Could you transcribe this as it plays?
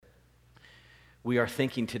We are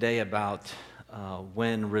thinking today about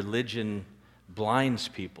when religion blinds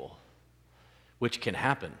people, which can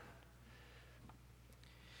happen.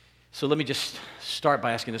 So let me just start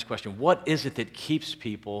by asking this question. What is it that keeps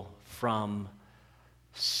people from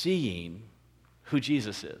seeing who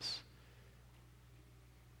Jesus is?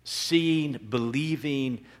 Seeing,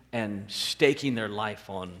 believing, and staking their life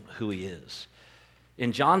on who he is.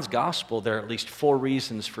 In John's gospel, there are at least 4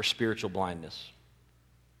 reasons for spiritual blindness.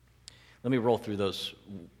 Let me roll through those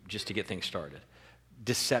just to get things started.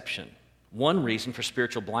 Deception. One reason for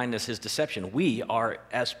spiritual blindness is deception. We are,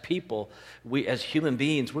 as people, we as human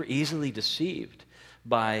beings, we're easily deceived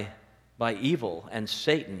by evil and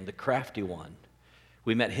Satan, the crafty one.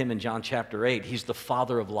 We met him in John chapter 8. He's the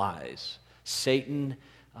father of lies. Satan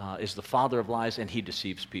is the father of lies, and he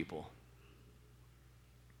deceives people.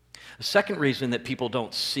 The second reason that people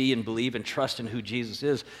don't see and believe and trust in who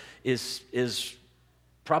Jesus is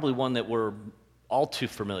probably one that we're all too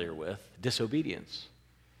familiar with: disobedience.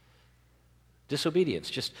 Disobedience,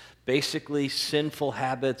 just basically sinful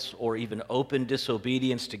habits or even open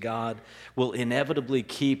disobedience to God will inevitably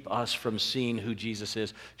keep us from seeing who Jesus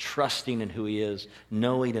is, trusting in who he is,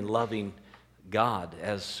 knowing and loving God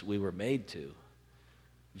as we were made to.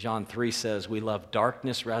 John 3 says we love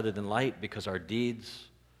darkness rather than light because our deeds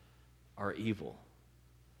are evil.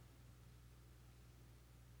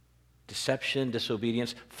 Deception,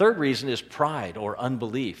 disobedience. Third reason is pride or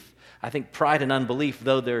unbelief. I think pride and unbelief,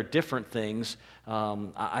 though they're different things,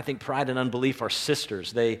 I think pride and unbelief are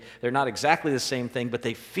sisters. They're not exactly the same thing, but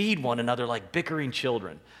they feed one another like bickering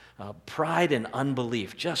children. Pride and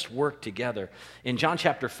unbelief just work together. In John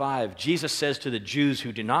chapter 5, Jesus says to the Jews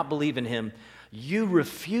who do not believe in him, "You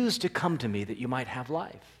refuse to come to me that you might have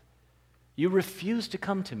life." You refuse to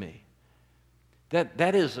come to me.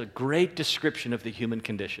 That is a great description of the human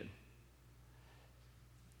condition.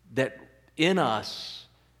 That in us,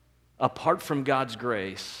 apart from God's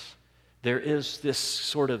grace, there is this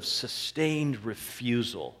sort of sustained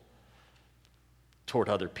refusal toward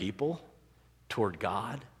other people, toward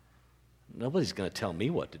God. Nobody's going to tell me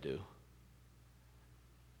what to do.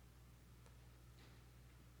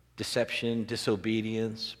 Deception,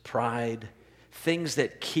 disobedience, pride, things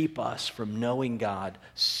that keep us from knowing God,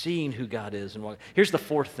 seeing who God is. And here's the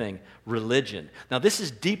fourth thing: religion. Now, this is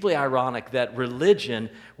deeply ironic that religion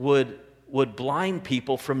would blind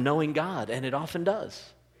people from knowing God, and it often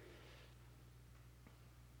does.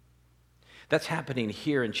 That's happening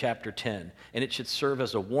here in chapter 10, and it should serve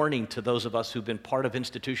as a warning to those of us who've been part of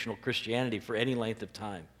institutional Christianity for any length of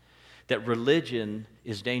time, that religion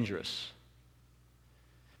is dangerous.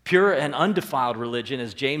 Pure and undefiled religion,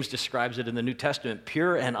 as James describes it in the New Testament,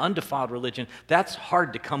 pure and undefiled religion, that's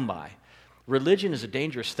hard to come by. Religion is a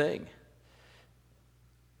dangerous thing.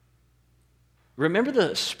 Remember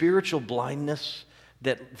the spiritual blindness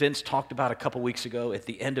that Vince talked about a couple weeks ago at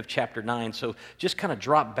the end of chapter 9? So just kind of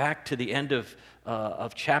drop back to the end of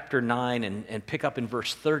chapter 9 and pick up in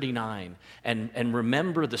verse 39 and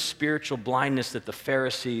remember the spiritual blindness that the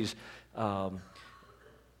Pharisees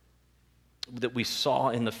that we saw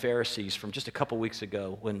in the Pharisees from just a couple weeks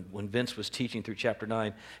ago when Vince was teaching through chapter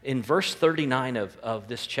 9. In verse 39 of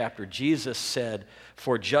this chapter, Jesus said,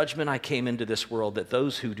 "For judgment I came into this world, that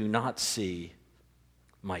those who do not see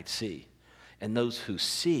might see, and those who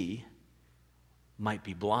see might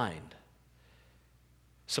be blind."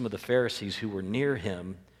 Some of the Pharisees who were near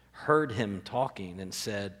him heard him talking and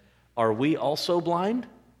said, "Are we also blind?"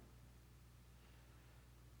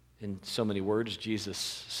 In so many words, Jesus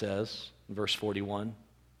says in verse 41,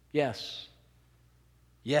 yes.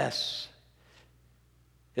 Yes.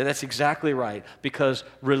 Yeah, that's exactly right, because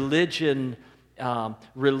religion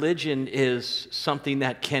is something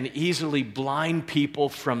that can easily blind people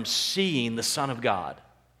from seeing the Son of God.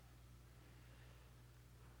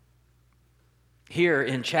 Here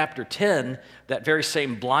in chapter 10, that very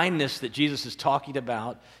same blindness that Jesus is talking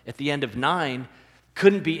about at the end of 9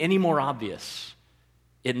 couldn't be any more obvious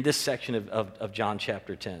in this section of John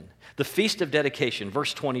chapter 10. The Feast of Dedication,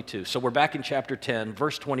 verse 22. So we're back in chapter 10,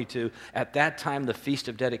 verse 22. At that time, the Feast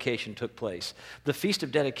of Dedication took place. The Feast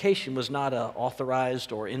of Dedication was not an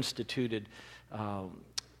authorized or instituted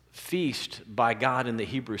feast by God in the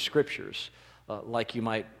Hebrew Scriptures, like you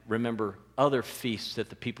might remember other feasts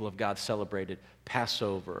that the people of God celebrated,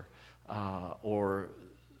 Passover or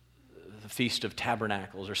the Feast of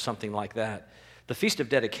Tabernacles or something like that. The Feast of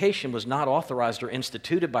Dedication was not authorized or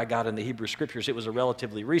instituted by God in the Hebrew Scriptures. It was a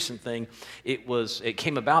relatively recent thing. It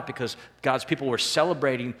came about because God's people were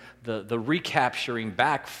celebrating the recapturing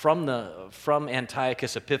back from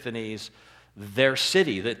Antiochus Epiphanes their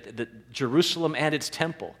city, Jerusalem and its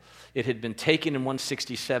temple. It had been taken in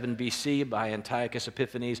 167 BC by Antiochus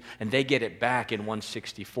Epiphanes, and they get it back in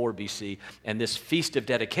 164 BC. And this Feast of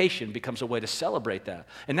Dedication becomes a way to celebrate that.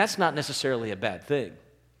 And that's not necessarily a bad thing.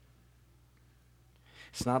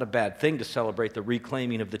 It's not a bad thing to celebrate the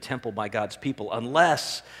reclaiming of the temple by God's people,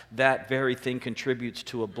 unless that very thing contributes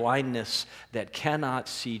to a blindness that cannot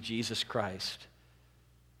see Jesus Christ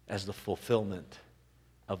as the fulfillment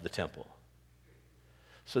of the temple.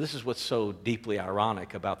 So this is what's so deeply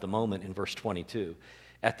ironic about the moment in verse 22.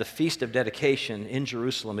 At the Feast of Dedication in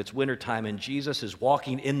Jerusalem, it's wintertime, and Jesus is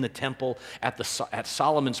walking in the temple at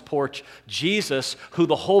Solomon's porch. Jesus, who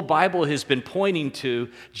the whole Bible has been pointing to,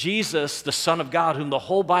 Jesus, the Son of God, whom the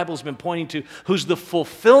whole Bible has been pointing to, who's the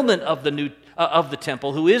fulfillment of the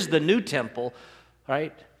temple, who is the new temple,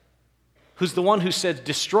 right? Who's the one who said,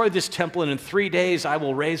 destroy this temple, and in 3 days I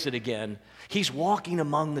will raise it again. He's walking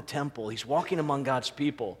among the temple. He's walking among God's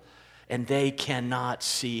people, and they cannot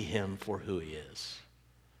see him for who he is,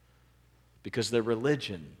 because their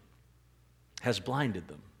religion has blinded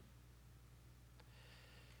them.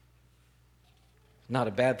 Not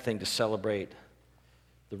a bad thing to celebrate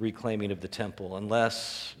the reclaiming of the temple,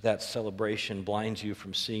 unless that celebration blinds you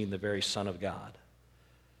from seeing the very Son of God.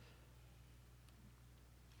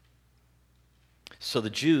 So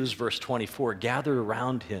the Jews, verse 24, gathered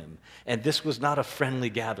around him, and this was not a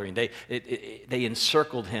friendly gathering. They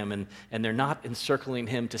encircled him, and they're not encircling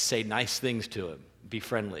him to say nice things to him, be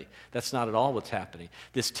friendly. That's not at all what's happening.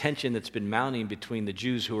 This tension that's been mounting between the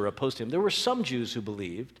Jews who are opposed to him. There were some Jews who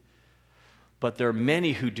believed, but there are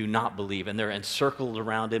many who do not believe, and they're encircled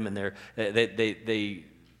around him, and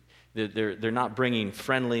they're not bringing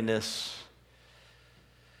friendliness.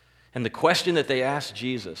 And the question that they asked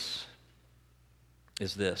Jesus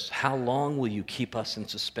is this: how long will you keep us in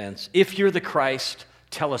suspense? If you're the Christ,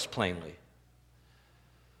 tell us plainly.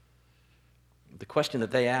 The question that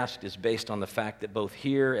they asked is based on the fact that both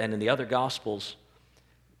here and in the other Gospels,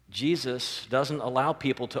 Jesus doesn't allow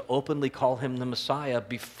people to openly call him the Messiah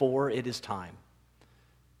before it is time.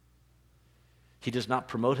 He does not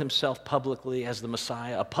promote himself publicly as the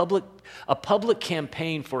Messiah. A public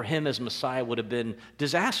campaign for him as Messiah would have been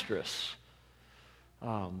disastrous.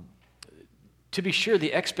 To be sure,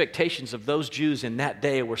 the expectations of those Jews in that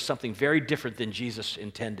day were something very different than Jesus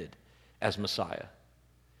intended as Messiah.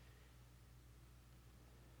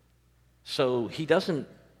 So he's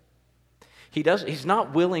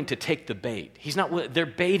not willing to take the bait. They're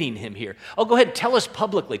baiting him here. Oh, go ahead, tell us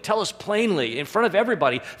publicly, tell us plainly in front of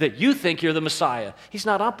everybody that you think you're the Messiah. He's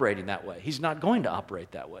not operating that way. He's not going to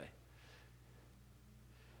operate that way.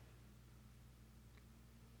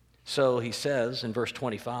 So he says in verse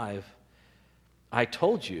 25, I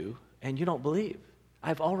told you, and you don't believe.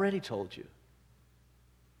 I've already told you.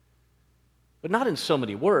 But not in so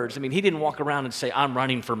many words. I mean, he didn't walk around and say, I'm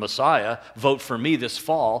running for Messiah, vote for me this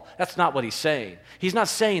fall. That's not what he's saying. He's not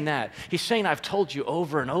saying that. He's saying, I've told you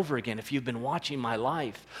over and over again, if you've been watching my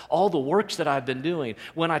life, all the works that I've been doing,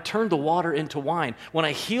 when I turned the water into wine, when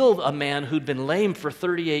I healed a man who'd been lame for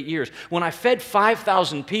 38 years, when I fed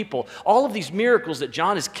 5,000 people, all of these miracles that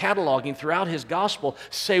John is cataloging throughout his gospel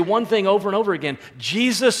say one thing over and over again: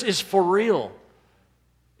 Jesus is for real.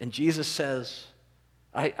 And Jesus says,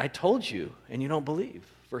 I told you, and you don't believe.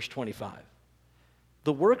 Verse 25.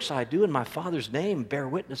 The works I do in my Father's name bear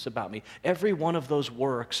witness about me. Every one of those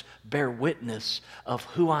works bear witness of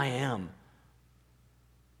who I am.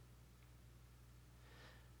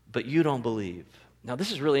 But you don't believe. Now,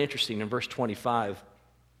 this is really interesting. In verse 25,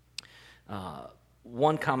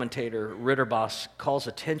 one commentator, Ritterboss, calls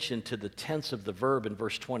attention to the tense of the verb in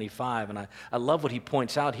verse 25, and I love what he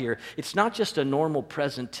points out here. It's not just a normal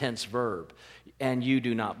present tense verb, and you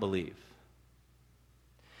do not believe.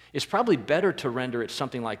 It's probably better to render it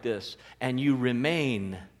something like this: and you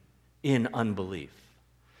remain in unbelief.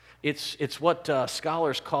 It's what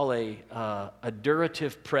scholars call a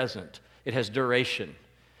durative present. It has duration.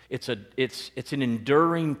 It's an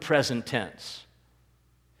enduring present tense.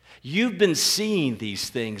 You've been seeing these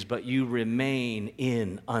things, but you remain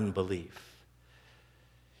in unbelief.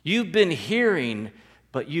 You've been hearing,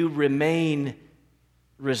 but you remain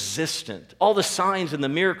resistant. All the signs and the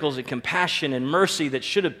miracles and compassion and mercy that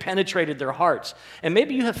should have penetrated their hearts. And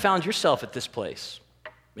maybe you have found yourself at this place.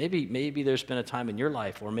 Maybe there's been a time in your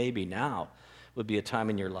life, or maybe now would be a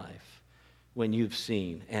time in your life when you've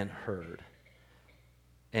seen and heard.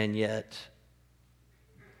 And yet,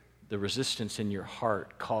 the resistance in your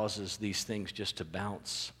heart causes these things just to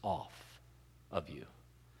bounce off of you.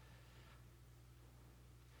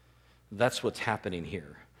 That's what's happening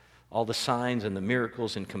here. All the signs and the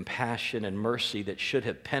miracles and compassion and mercy that should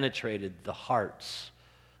have penetrated the hearts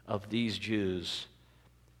of these Jews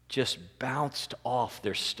just bounced off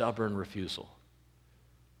their stubborn refusal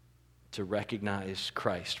to recognize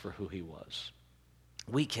Christ for who he was.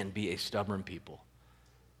 We can be a stubborn people.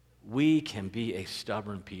 We can be a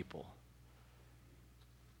stubborn people.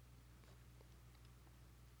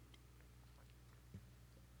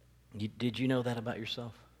 Did you know that about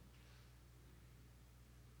yourself?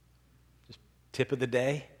 Just tip of the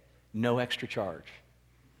day, no extra charge.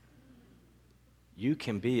 You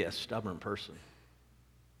can be a stubborn person.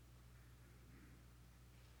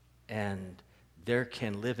 And there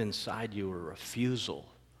can live inside you a refusal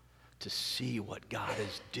to see what God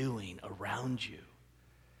is doing around you,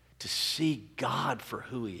 to see God for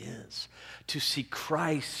who he is, to see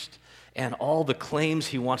Christ and all the claims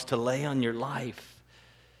he wants to lay on your life.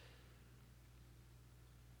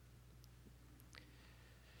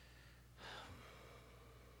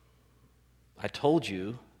 I told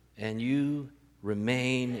you, and you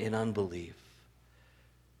remain in unbelief.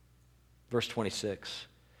 Verse 26,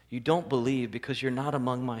 you don't believe because you're not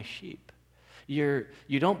among my sheep. You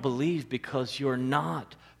don't believe because you're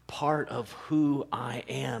not part of who I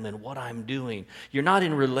am and what I'm doing. You're not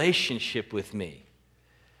in relationship with me.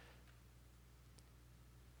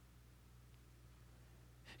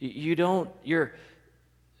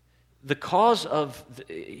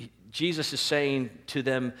 Jesus is saying to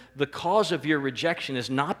them, the cause of your rejection is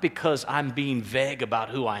not because I'm being vague about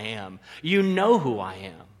who I am. You know who I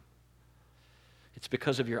am. It's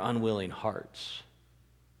because of your unwilling hearts.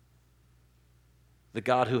 The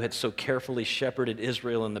God who had so carefully shepherded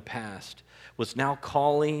Israel in the past was now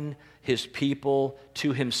calling his people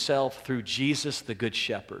to himself through Jesus, the Good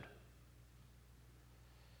Shepherd.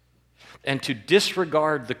 And to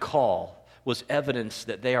disregard the call was evidence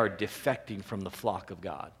that they are defecting from the flock of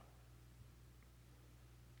God.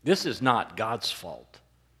 This is not God's fault.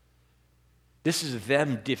 This is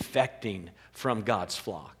them defecting from God's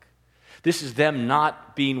flock. This is them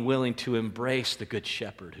not being willing to embrace the Good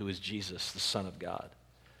Shepherd, who is Jesus, the Son of God.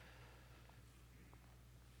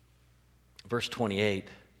 Verse 28,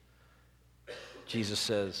 Jesus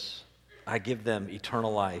says, I give them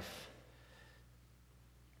eternal life.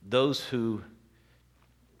 Those who,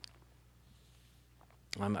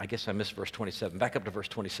 I guess I missed verse 27. Back up to verse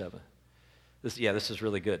 27. This is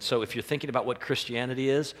really good. So if you're thinking about what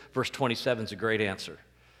Christianity is, verse 27 is a great answer.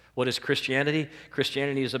 What is Christianity?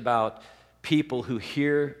 Christianity is about people who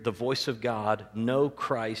hear the voice of God, know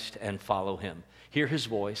Christ, and follow him. Hear his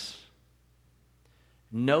voice,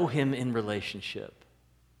 know him in relationship,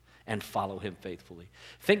 and follow him faithfully.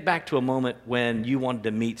 Think back to a moment when you wanted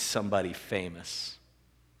to meet somebody famous.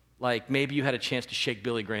 Like maybe you had a chance to shake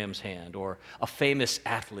Billy Graham's hand, or a famous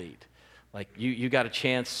athlete. Like you got a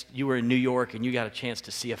chance, you were in New York and you got a chance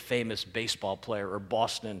to see a famous baseball player, or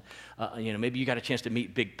Boston, maybe you got a chance to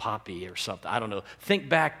meet Big Papi or something, I don't know. Think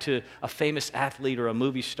back to a famous athlete or a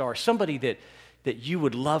movie star, somebody that you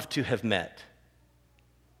would love to have met.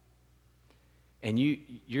 And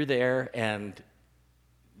you're there and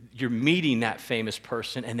you're meeting that famous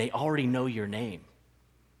person and they already know your name.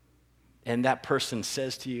 And that person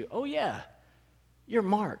says to you, oh yeah, you're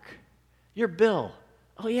Mark, you're Bill.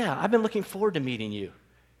 Oh yeah, I've been looking forward to meeting you.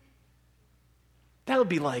 That would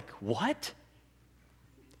be like, what?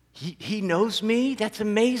 He knows me? That's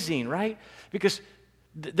amazing, right? Because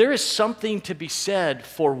there is something to be said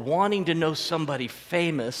for wanting to know somebody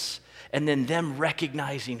famous and then them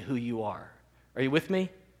recognizing who you are. Are you with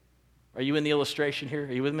me? Are you in the illustration here?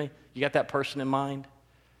 Are you with me? You got that person in mind?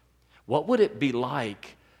 What would it be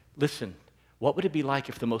like, listen, what would it be like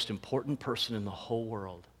if the most important person in the whole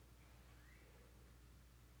world,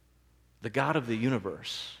 the God of the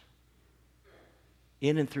universe,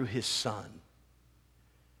 in and through his Son,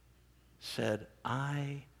 said,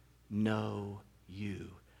 I know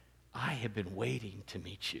you. I have been waiting to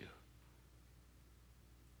meet you.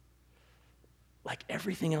 Like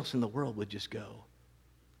everything else in the world would just go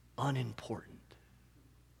unimportant,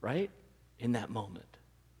 right? In that moment.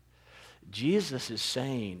 Jesus is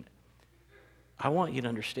saying, I want you to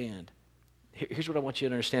understand. Here's what I want you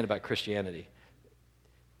to understand about Christianity.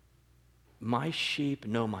 My sheep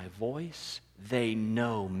know my voice. They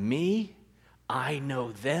know me. I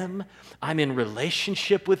know them. I'm in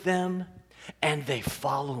relationship with them, and they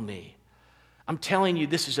follow me. I'm telling you,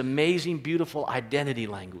 this is amazing, beautiful identity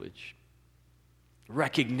language,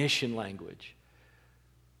 recognition language.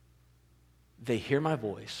 They hear my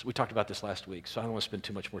voice. We talked about this last week, so I don't want to spend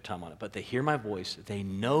too much more time on it, but they hear my voice, they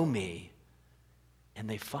know me, and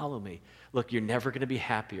they follow me. Look, you're never going to be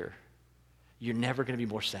happier. You're never going to be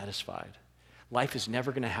more satisfied. Life is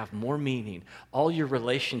never going to have more meaning. All your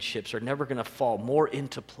relationships are never going to fall more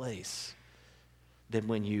into place than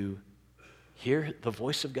when you hear the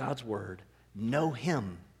voice of God's word, know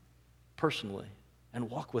him personally, and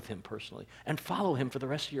walk with him personally, and follow him for the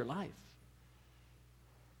rest of your life.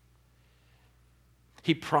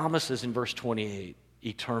 He promises in verse 28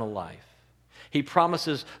 eternal life. He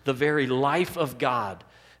promises the very life of God.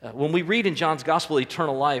 When we read in John's gospel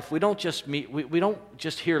eternal life, we don't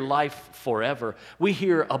just hear life forever. We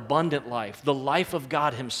hear abundant life, the life of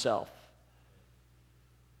God himself.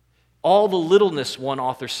 All the littleness, one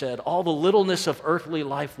author said, all the littleness of earthly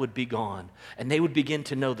life would be gone, and they would begin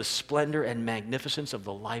to know the splendor and magnificence of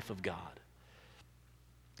the life of God.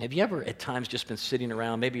 Have you ever at times just been sitting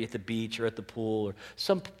around, maybe at the beach or at the pool or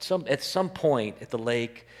at some point at the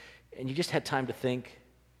lake, and you just had time to think,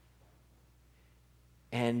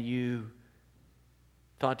 and you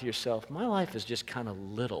thought to yourself, my life is just kind of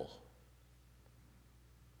little,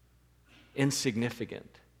 insignificant,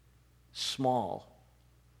 small,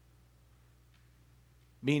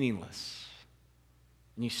 meaningless,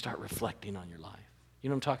 and you start reflecting on your life. You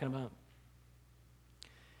know what I'm talking about?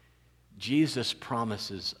 Jesus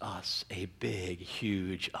promises us a big,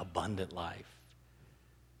 huge, abundant life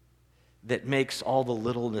that makes all the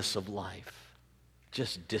littleness of life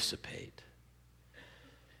just dissipate.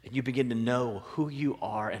 And you begin to know who you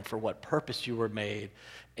are and for what purpose you were made,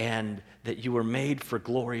 and that you were made for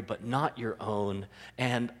glory but not your own,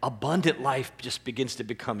 and abundant life just begins to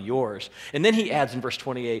become yours. And then he adds in verse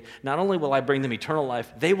 28, not only will I bring them eternal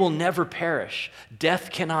life, they will never perish.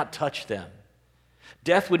 Death cannot touch them.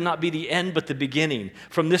 Death would not be the end, but the beginning.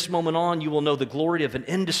 From this moment on, you will know the glory of an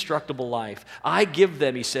indestructible life. I give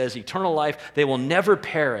them, he says, eternal life. They will never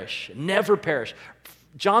perish, never perish.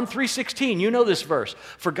 John 3:16, you know this verse.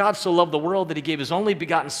 For God so loved the world that he gave his only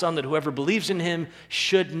begotten Son, that whoever believes in him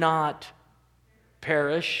should not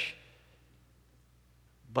perish,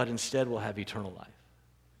 but instead will have eternal life.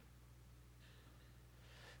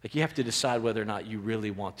 Like, you have to decide whether or not you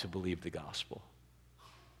really want to believe the gospel.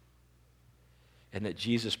 And that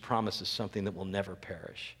Jesus promises something that will never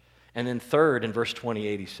perish. And then third, in verse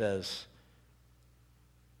 28, he says,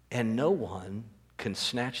 and no one can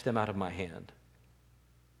snatch them out of my hand.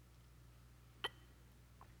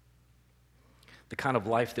 The kind of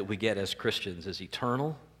life that we get as Christians is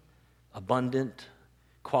eternal, abundant,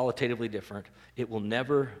 qualitatively different. It will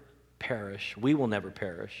never perish. We will never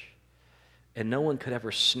perish. And no one could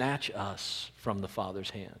ever snatch us from the Father's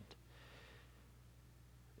hand.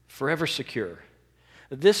 Forever secure.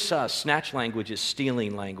 This snatch language is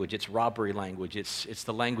stealing language. It's robbery language. It's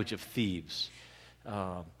the language of thieves.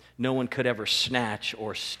 No one could ever snatch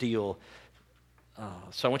or steal.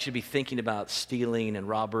 So I want you to be thinking about stealing and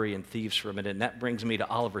robbery and thieves for a minute. And that brings me to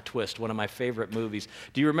Oliver Twist, one of my favorite movies.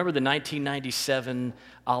 Do you remember the 1997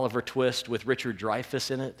 Oliver Twist with Richard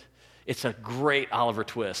Dreyfuss in it? It's a great Oliver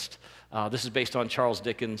Twist. This is based on Charles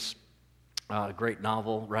Dickens' great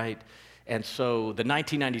novel, right? And so the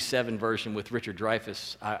 1997 version with Richard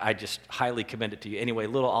Dreyfuss, I just highly commend it to you. Anyway,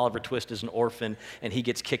 little Oliver Twist is an orphan, and he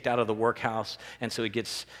gets kicked out of the workhouse, and so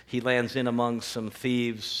he lands in among some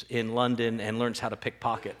thieves in London and learns how to pick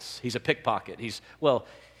pockets. He's a pickpocket. He's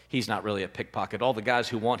not really a pickpocket. All the guys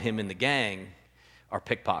who want him in the gang are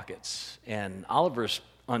pickpockets, and Oliver's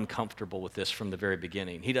uncomfortable with this from the very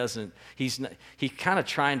beginning. He's kind of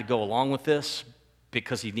trying to go along with this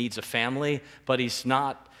because he needs a family, but he's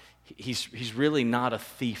really not a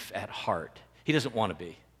thief at heart. He doesn't want to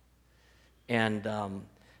be. And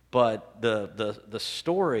but the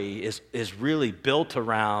story is really built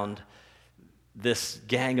around this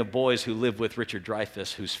gang of boys who live with Richard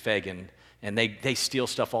Dreyfuss, who's Fagin, and they steal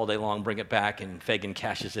stuff all day long, bring it back, and Fagin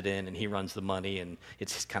cashes it in, and he runs the money, and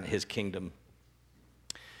it's kind of his kingdom.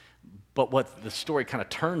 But what the story kind of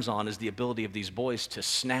turns on is the ability of these boys to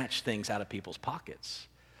snatch things out of people's pockets.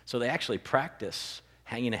 So they actually practice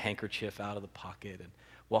hanging a handkerchief out of the pocket and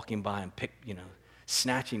walking by and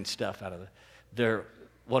snatching stuff out of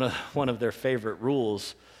one of their favorite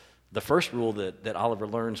rules. The first rule that Oliver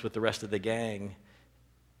learns with the rest of the gang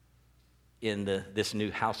in this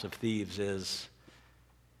new house of thieves is,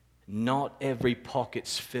 not every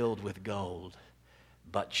pocket's filled with gold,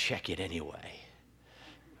 but check it anyway.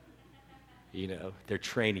 They're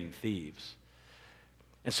training thieves.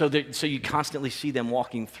 And so you constantly see them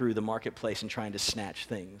walking through the marketplace and trying to snatch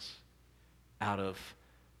things out of,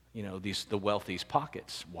 the wealthy's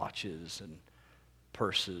pockets, watches and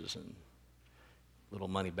purses and little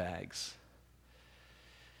money bags.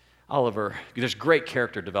 Oliver, there's great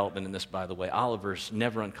character development in this, by the way. Oliver's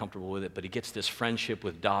never uncomfortable with it, but he gets this friendship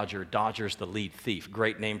with Dodger. Dodger's the lead thief.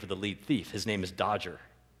 Great name for the lead thief. His name is Dodger,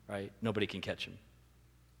 right? Nobody can catch him.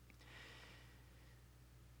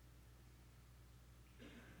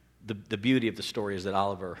 The beauty of the story is that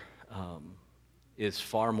Oliver is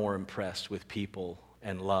far more impressed with people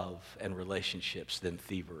and love and relationships than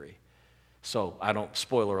thievery. So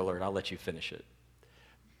spoiler alert, I'll let you finish it.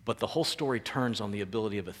 But the whole story turns on the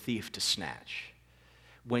ability of a thief to snatch.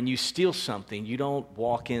 When you steal something, you don't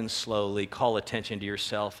walk in slowly, call attention to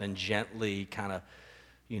yourself, and gently kind of,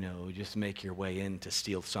 just make your way in to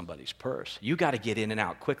steal somebody's purse. You got to get in and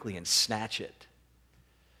out quickly and snatch it.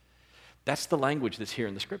 That's the language that's here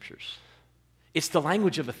in the scriptures. It's the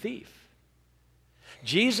language of a thief.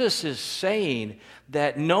 Jesus is saying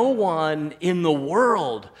that no one in the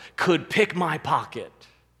world could pick my pocket.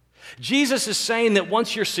 Jesus is saying that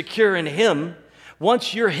once you're secure in Him,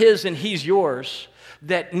 once you're His and He's yours,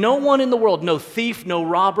 that no one in the world, no thief, no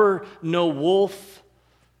robber, no wolf,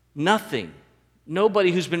 nothing,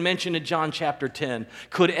 nobody who's been mentioned in John chapter 10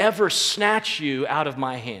 could ever snatch you out of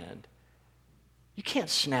my hand. You can't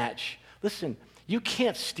snatch. Listen, you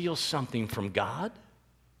can't steal something from God.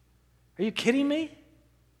 Are you kidding me?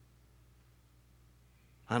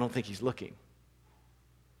 I don't think He's looking.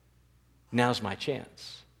 Now's my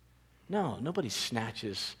chance. No, nobody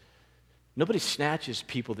snatches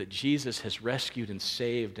people that Jesus has rescued and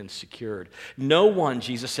saved and secured. No one,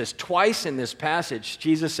 Jesus says twice in this passage,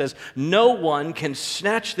 Jesus says, no one can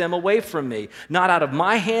snatch them away from me, not out of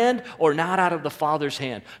my hand or not out of the Father's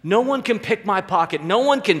hand. No one can pick my pocket. No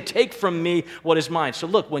one can take from me what is mine. So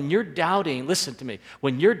look, when you're doubting, listen to me,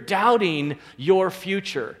 when you're doubting your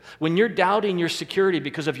future, when you're doubting your security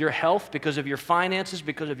because of your health, because of your finances,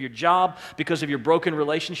 because of your job, because of your broken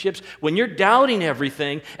relationships, when you're doubting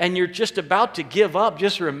everything and you're just about to give up,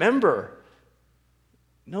 just remember,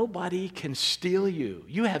 nobody can steal you.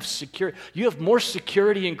 You have more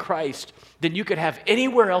security in Christ than you could have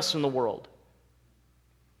anywhere else in the world.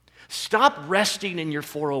 Stop resting in your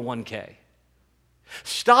 401k.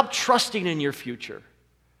 Stop trusting in your future.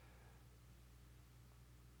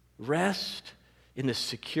 Rest in the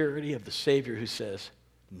security of the Savior who says,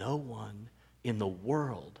 no one in the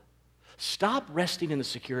world. Stop resting in the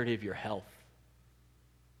security of your health.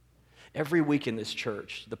 Every week in this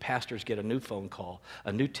church, the pastors get a new phone call,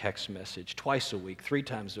 a new text message, twice a week, 3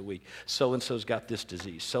 times a week. So-and-so's got this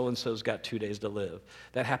disease. So-and-so's got 2 days to live.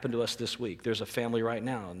 That happened to us this week. There's a family right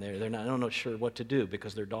now, and they're not sure what to do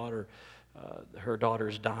because their daughter, her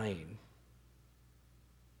daughter's dying.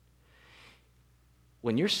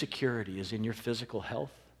 When your security is in your physical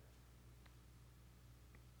health,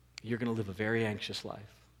 you're going to live a very anxious life.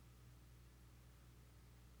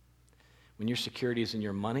 When your security is in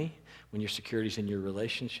your money, when your security is in your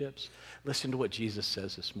relationships, listen to what Jesus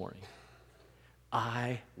says this morning.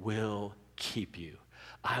 I will keep you.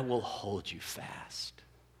 I will hold you fast.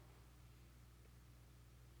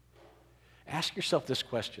 Ask yourself this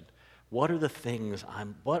question. What are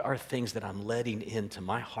things that I'm letting into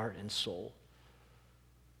my heart and soul?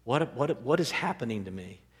 What is happening to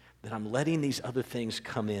me that I'm letting these other things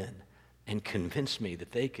come in and convince me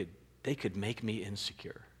that they could make me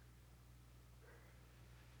insecure?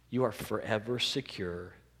 You are forever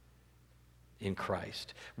secure in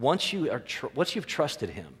Christ. Once you've trusted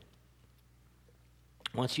Him,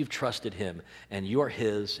 and you are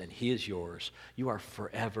His and He is yours, you are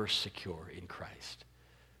forever secure in Christ.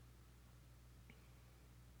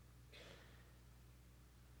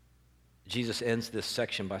 Jesus ends this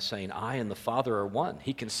section by saying, I and the Father are one.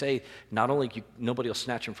 He can say, not only nobody will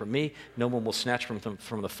snatch him from me, no one will snatch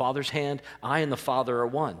from the Father's hand. I and the Father are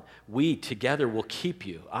one. We together will keep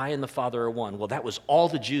you. I and the Father are one. Well, that was all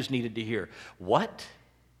the Jews needed to hear. What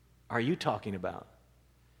are you talking about?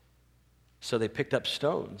 So they picked up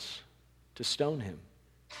stones to stone him.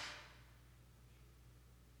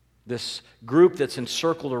 This group that's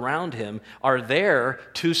encircled around him are there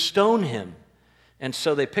to stone him. And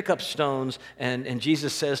so they pick up stones, and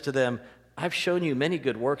Jesus says to them, I've shown you many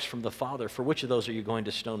good works from the Father. For which of those are you going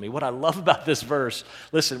to stone me? What I love about this verse,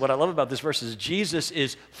 is Jesus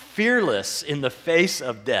is fearless in the face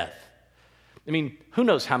of death. I mean, who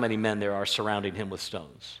knows how many men there are surrounding him with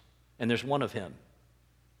stones? And there's one of him.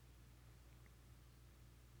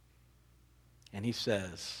 And he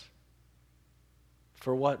says,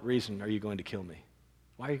 for what reason are you going to kill me?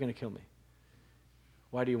 Why are you going to kill me?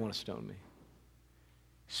 Why do you want to stone me?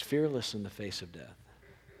 He's fearless in the face of death.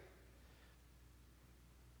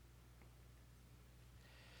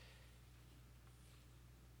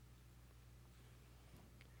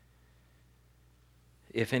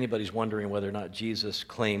 If anybody's wondering whether or not Jesus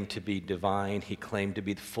claimed to be divine, he claimed to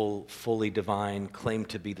be fully divine, claimed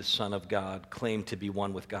to be the Son of God, claimed to be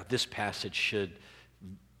one with God, this passage should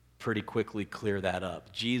pretty quickly clear that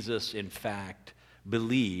up. Jesus, in fact,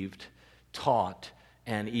 believed, taught,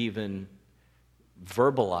 and even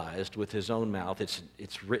verbalized with his own mouth.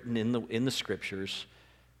 It's written in the Scriptures.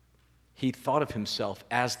 He thought of himself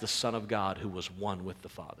as the Son of God who was one with the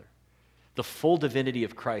Father. The full divinity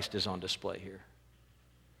of Christ is on display here.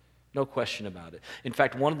 No question about it. In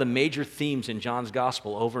fact, one of the major themes in John's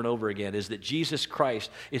gospel over and over again is that Jesus Christ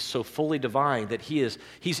is so fully divine that he's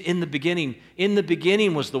in the beginning. In the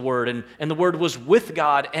beginning was the Word, and the Word was with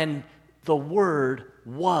God, and the Word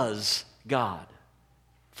was God.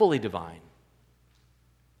 Fully divine.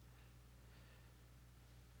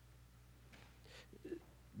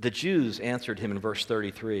 The Jews answered him in verse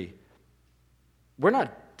 33, we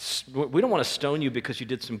don't want to stone you because you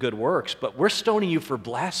did some good works, but we're stoning you for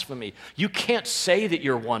blasphemy. You can't say that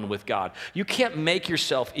you're one with God. You can't make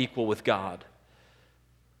yourself equal with God.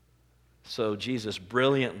 So Jesus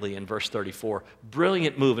brilliantly in verse 34,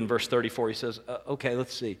 brilliant move in verse 34, he says, okay,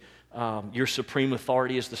 let's see. Your supreme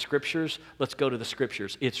authority is the Scriptures. Let's go to the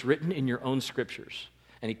Scriptures. It's written in your own Scriptures.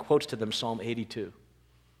 And he quotes to them Psalm 82.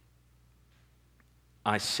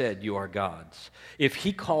 I said, you are gods. If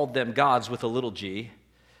he called them gods with a little g,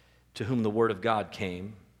 to whom the word of God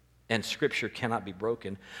came, and Scripture cannot be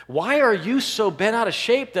broken, why are you so bent out of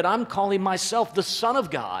shape that I'm calling myself the Son of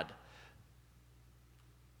God?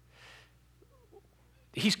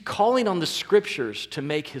 He's calling on the Scriptures to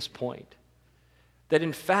make his point. That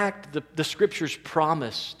in fact, the Scriptures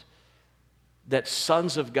promised that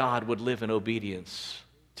sons of God would live in obedience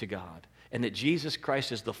to God, and that Jesus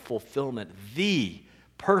Christ is the fulfillment, the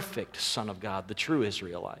perfect Son of God, the true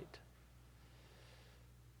Israelite.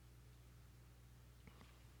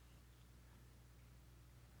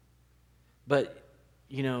 But,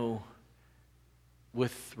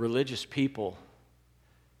 with religious people,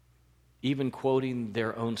 even quoting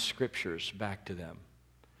their own Scriptures back to them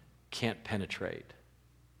can't penetrate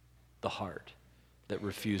the heart that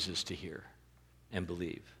refuses to hear and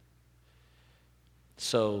believe.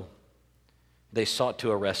 So they sought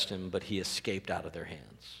to arrest him, but he escaped out of their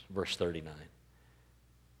hands. Verse 39.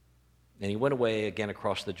 And he went away again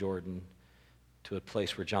across the Jordan to a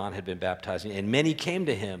place where John had been baptizing, and many came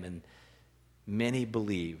to him, and many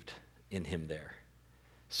believed in him there.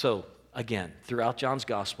 So, again, throughout John's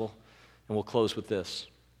gospel, and we'll close with this,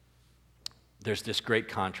 there's this great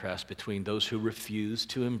contrast between those who refuse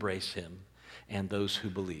to embrace him and those who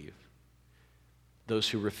believe. Those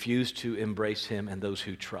who refuse to embrace him and those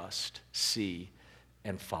who trust, see,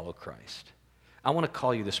 and follow Christ. I want to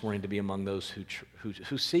call you this morning to be among those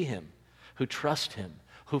who see him, who trust him,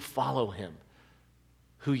 who follow him,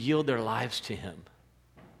 who yield their lives to him.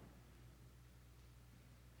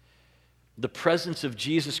 The presence of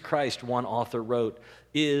Jesus Christ, one author wrote,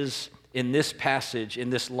 is in this passage, in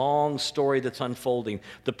this long story that's unfolding,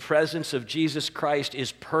 the presence of Jesus Christ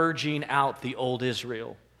is purging out the old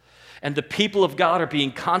Israel. And the people of God are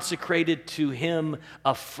being consecrated to him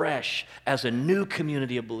afresh as a new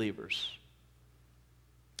community of believers.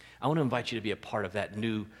 I want to invite you to be a part of that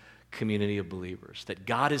new community of believers that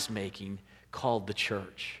God is making, called the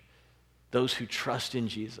church. Those who trust in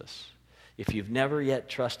Jesus. If you've never yet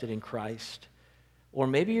trusted in Christ, or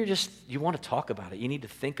maybe you want to talk about it, you need to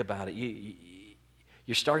think about it,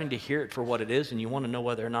 you're starting to hear it for what it is, and you want to know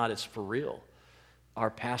whether or not it's for real. Our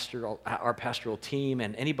pastoral team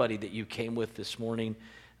and anybody that you came with this morning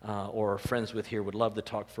or are friends with here would love to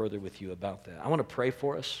talk further with you about that. I want to pray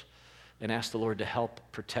for us and ask the Lord to help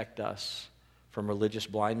protect us from religious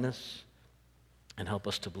blindness and help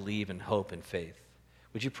us to believe and hope and faith.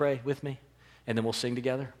 Would you pray with me? And then we'll sing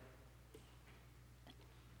together.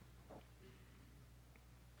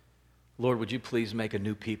 Lord, would you please make a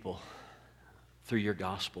new people through your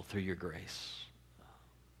gospel, through your grace.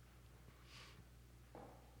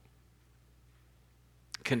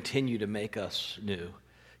 Continue to make us new.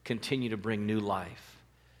 Continue to bring new life.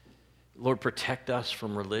 Lord, protect us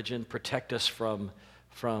from religion. Protect us from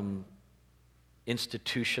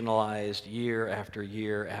institutionalized year after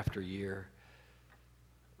year after year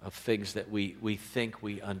of things that we think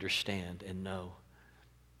we understand and know.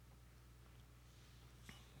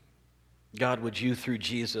 God, would you, through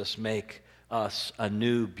Jesus, make us a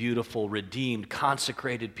new, beautiful, redeemed,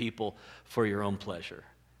 consecrated people for your own pleasure,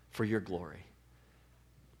 for your glory.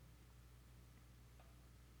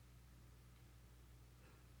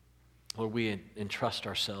 Lord, we entrust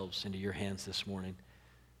ourselves into your hands this morning.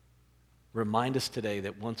 Remind us today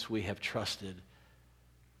that once we have trusted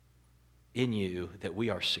in you, that we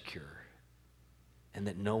are secure and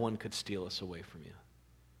that no one could steal us away from you.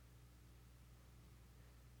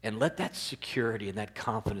 And let that security and that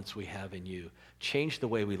confidence we have in you change the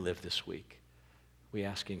way we live this week. We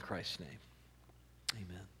ask in Christ's name.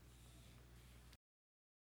 Amen.